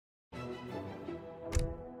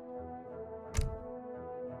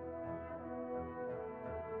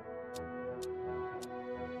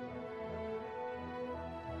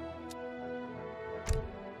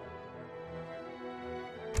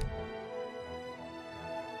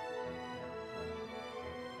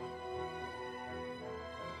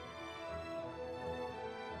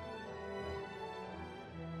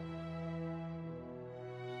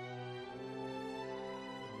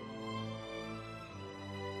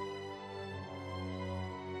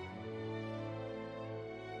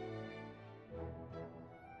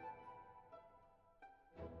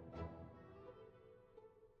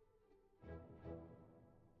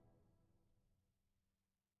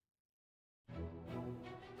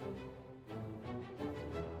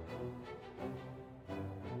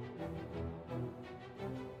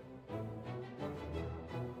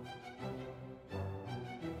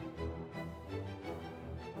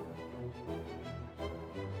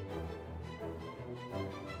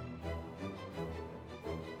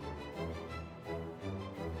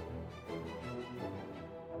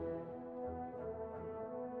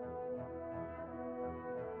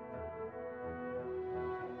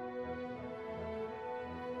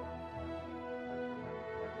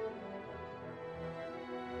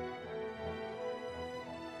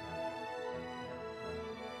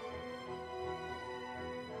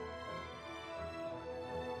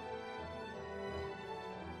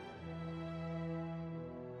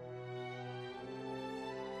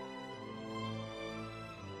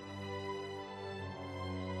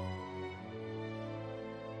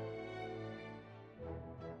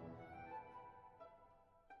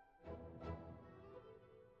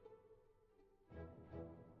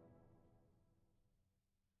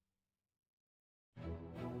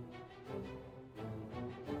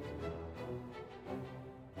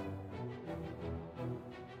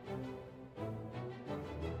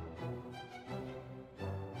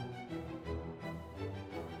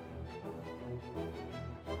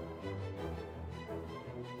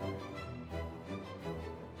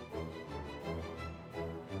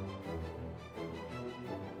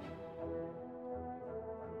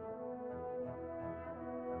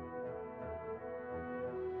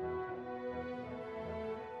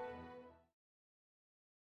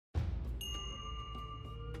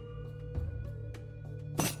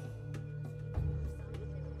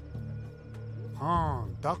हाँ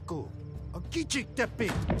डाकू किचिक tepi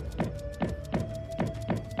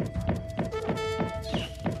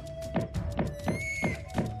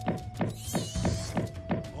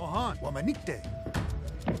Ohan wamanikte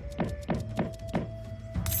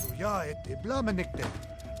Suya et iblamanikte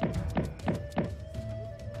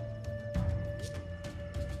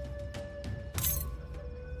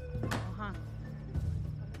Ohan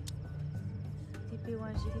Tipi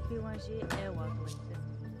wanji ewa gwete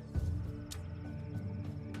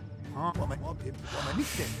हाँ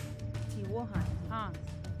wamanikte Tiwohan Hans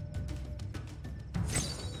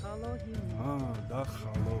Halo himu Ah, da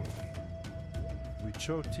halo.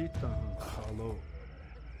 Wichotita halo.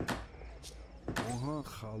 Oha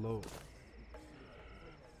halo.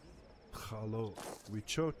 Halo.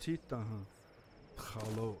 Wichotita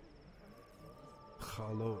halo.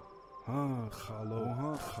 Halo. Ah, halo.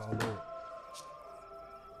 Oha halo.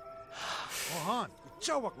 Ohan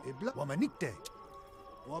chawak ibla wamanikte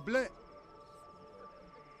Wable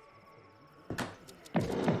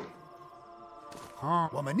हाँ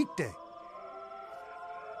wamanikte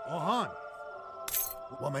Ohan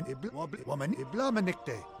Woman ibla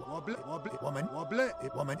manikte Wable woman wable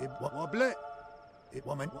woman wable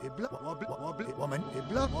woman ibla wable woman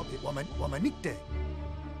ibla woman wamanikte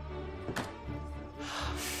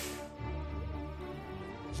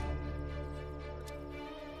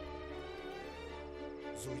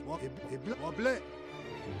So ibla wable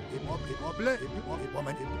wable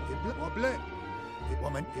woman ibla wable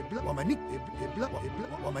woman ibla wamanik ibla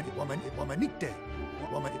woman wamanikte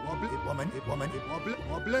woman wable woman wable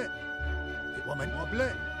wable woman wable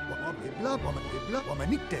ibla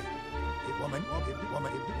wamanikte woman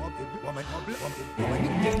wable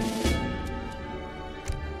wamanikte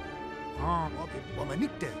हाँ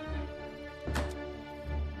wamanikte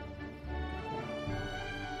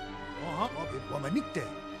हाँ wamanikte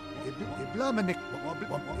ibla manik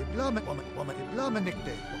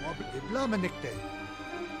ibla manikte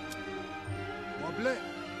wable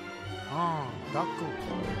हाँ डाकू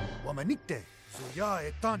wamanikte suya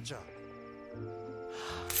etancha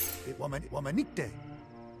wamanikte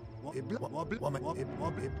ibla wamanikte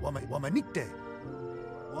ibla manikte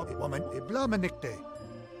wable ibla manikte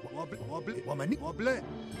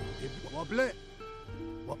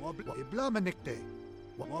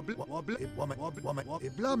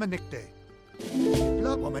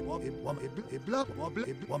ibla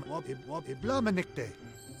manikte ibla manikte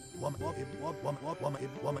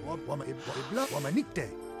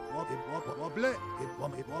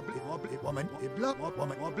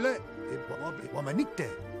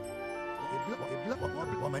ibla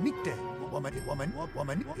wamanikte wamanikte wamanikte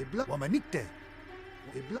ibla wamanikte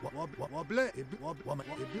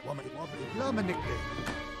ibla manikte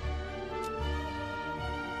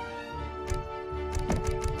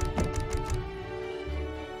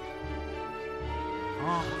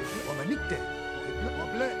हाँ wamanikte ibla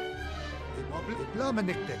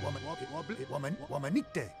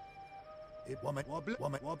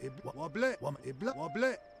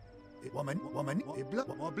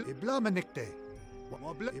manikte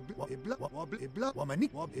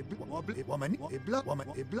wamanikte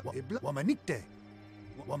ibla manikte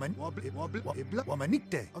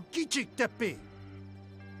wamanikte kichik tepi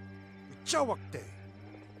chawakte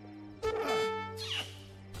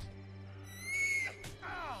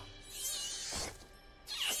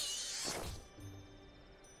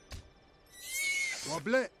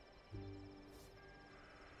wable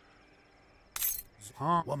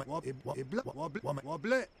हाँ ibla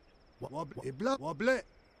wable ibla wable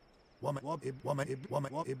ibla manikte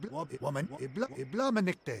ibla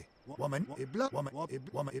manikte wamanikte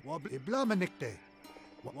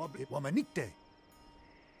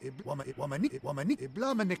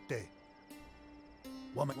ibla manikte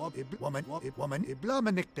ibla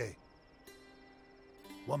manikte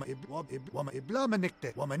ibla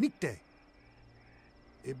manikte wamanikte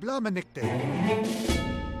ibla manikte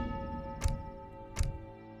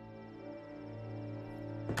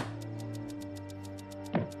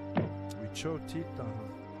Wichotita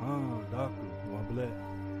daku wable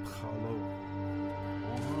halo.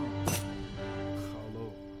 Oha halo.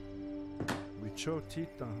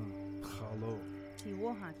 Wichotita halo.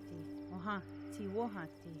 Tiwohati Ohan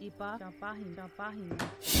Tiwohati Iba Shabahin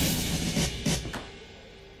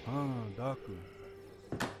Ah, daku.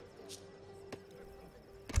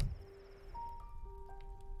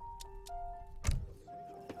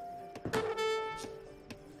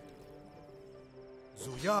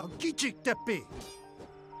 Zuya kichik tepi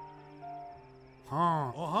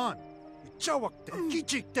हाँ Ohan chawakte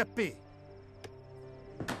kichik tepi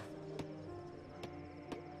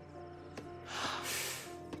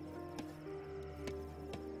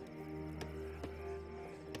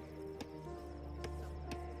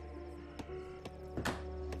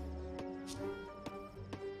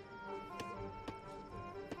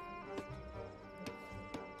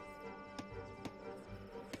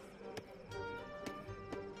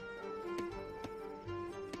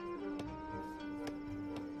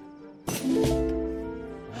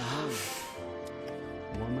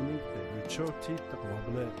Wichotita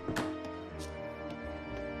wable.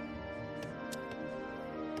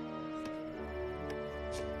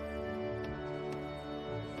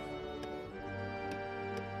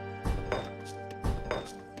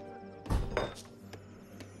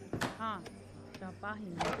 Ha,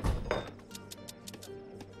 Shabahinda.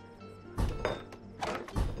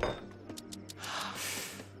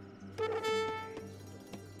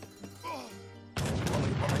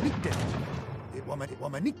 Wamanikte.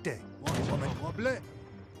 Wamanikte. Wable.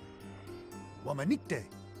 Wamanikte.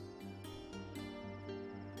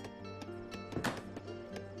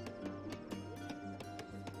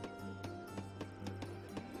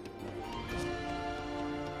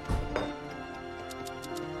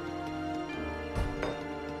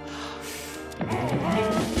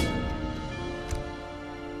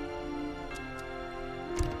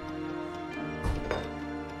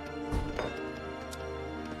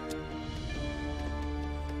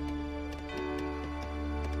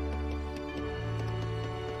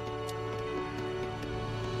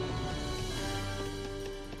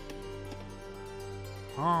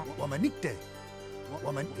 Wamanikte.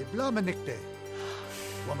 Iblamanikte.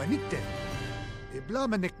 Wamanikte.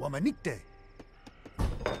 Wamanikte.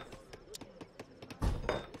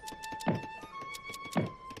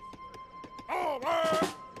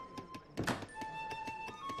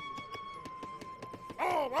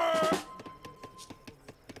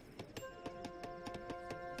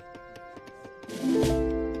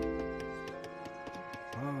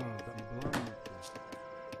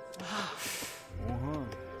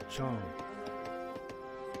 Chong.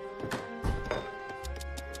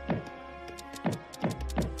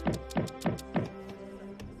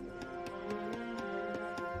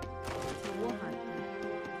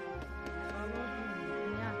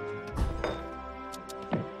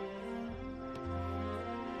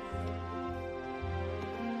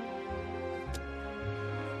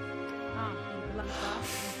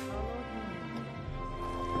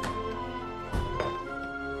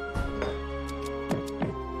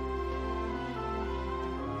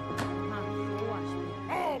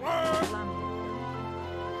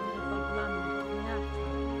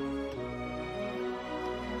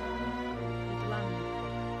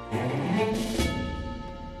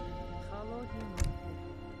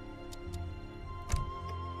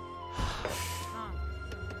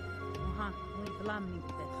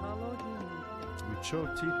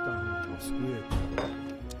 Wichotita squid.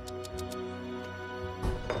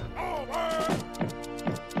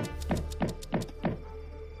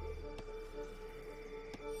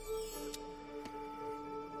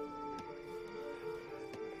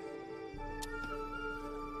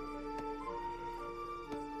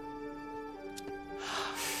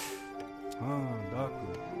 Daku.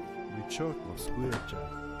 Wichot squid.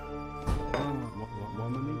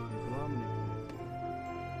 Wamanik,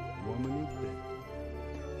 Wamanikte.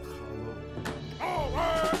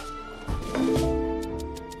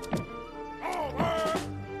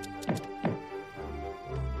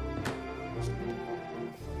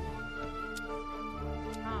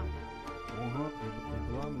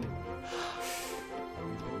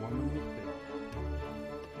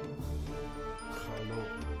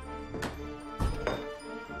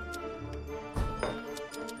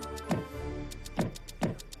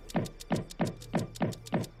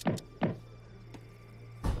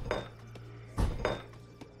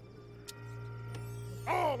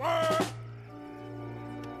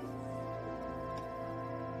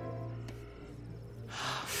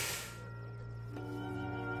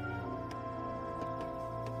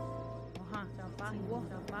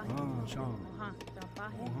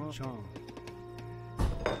 Chong.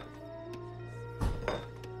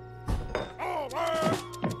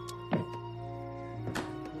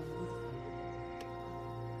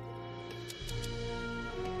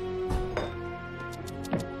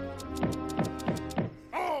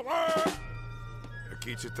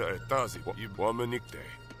 Kichita etazi, Wamanikte.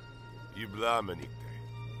 Iblamanikte.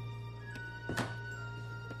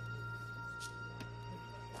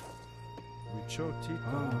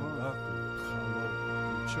 Wichotita Daku.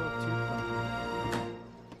 Wichotita.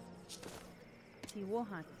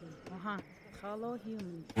 Tiwohati. Khalo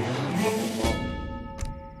human.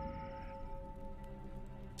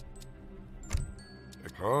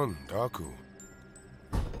 Daku.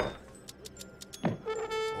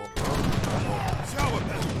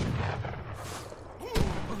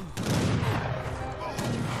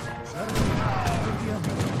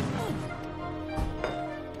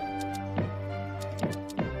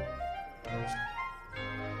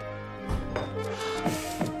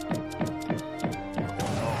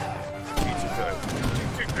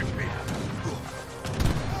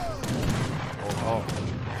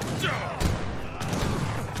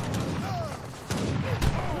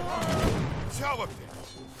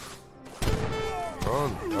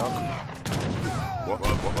 on, Daku.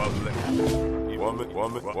 Woman,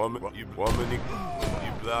 you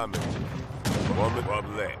blame it. Woman,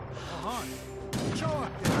 wobble. Ahan.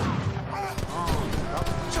 Чувак.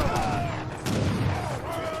 Чувак.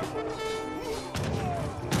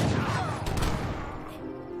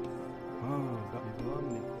 Da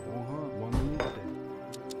iblamni. Womanikte.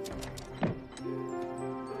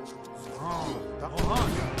 Ahan.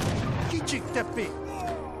 Küçük tepe.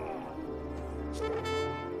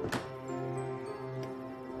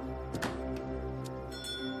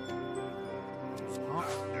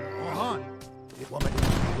 Ahan. Woman.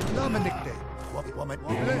 Lamenikte. Woman.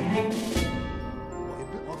 Oble.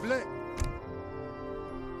 Oble.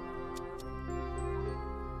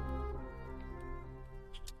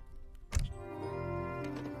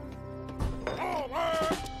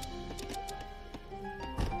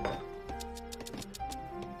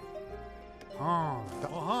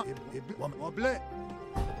 Ahan. Oble.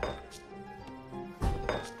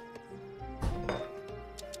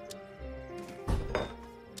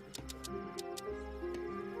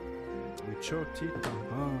 Wichotita.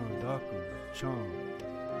 Daku. Chan.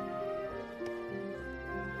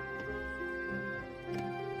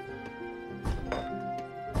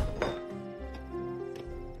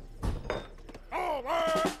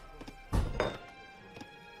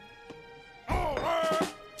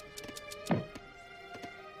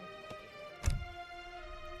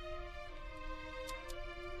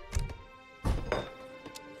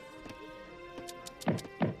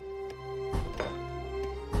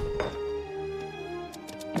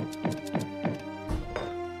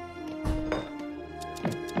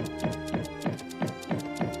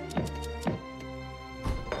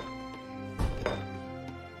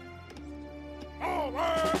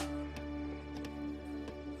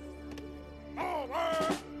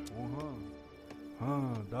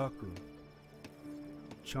 Daku.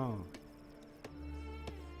 Chan.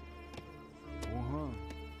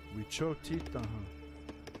 Wichotita.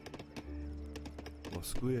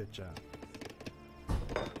 Oskuecha.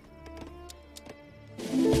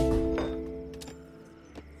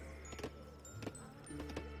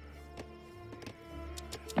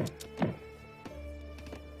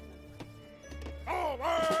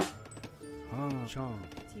 Chan.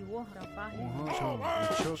 Tiwo rabahi. Chan.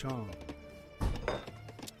 Wichochan.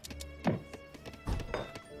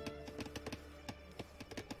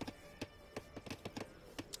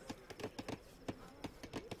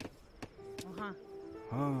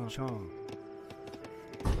 Chan.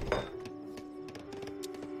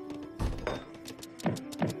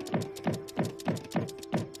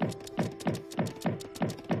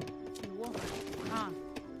 Tiwo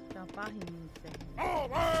rabahi nite.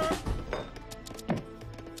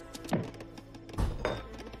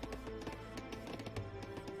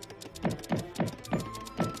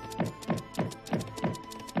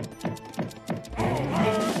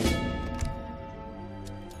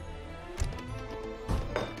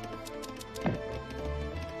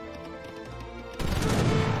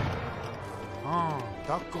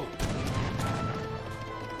 Daku.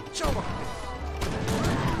 Çabuk.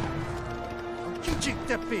 Küçük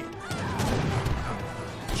tepe.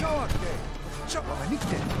 Çabuk de. Çabuk.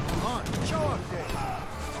 Nikte. Ahan. Çabuk de.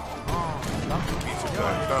 Daku.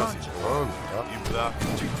 Dazi. On, you blame.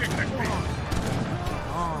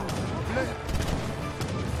 Oble.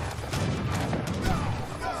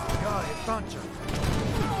 Ya etanca.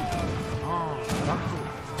 Daku.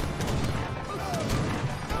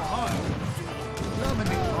 Ahan.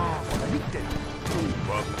 Lamenik. Nikte. You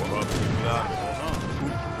blame.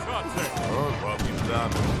 You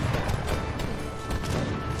blame.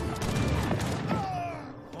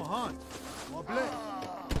 Ahan. Oble.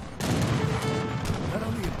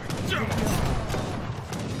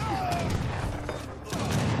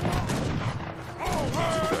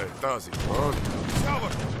 Dazi. On.